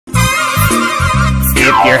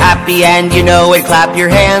If you're happy and you know it, clap your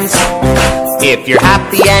hands. If you're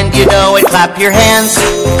happy and you know it, clap your hands.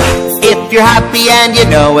 If you're happy and you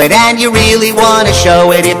know it, and you really want to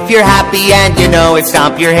show it. If you're happy and you know it,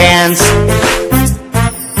 stomp your hands.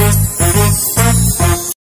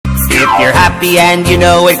 If you're happy and you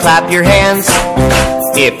know it, clap your hands.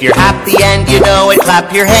 If you're happy and you know it,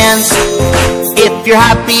 clap your hands. If you're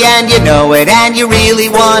happy and you know it, and you really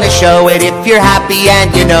want to show it. If you're happy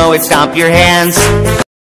and you know it, stomp your hands.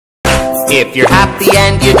 If you're happy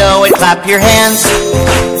and you know it, clap your hands.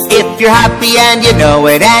 If you're happy and you know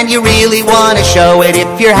it, and you really want to show it.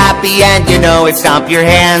 If you're happy and you know it, stomp your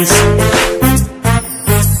hands.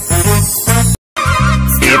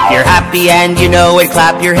 If you're happy and you know it,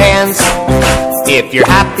 clap your hands. If you're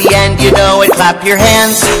happy and you know it, clap your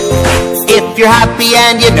hands. If you're happy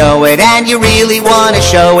and you know it, and you really want to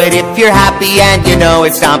show it. If you're happy and you know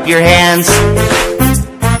it, stomp your hands.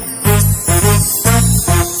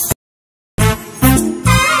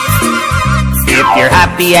 If you're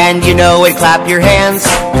happy and you know it, clap your hands.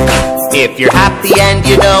 If you're happy and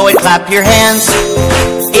you know it, clap your hands.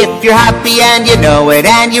 If you're happy and you know it,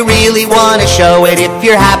 and you really want to show it. If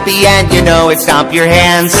you're happy and you know it, stomp your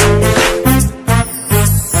hands.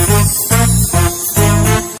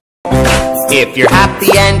 If you're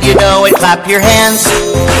happy and you know it, clap your hands.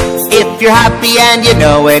 If you're happy and you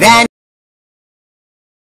know it, and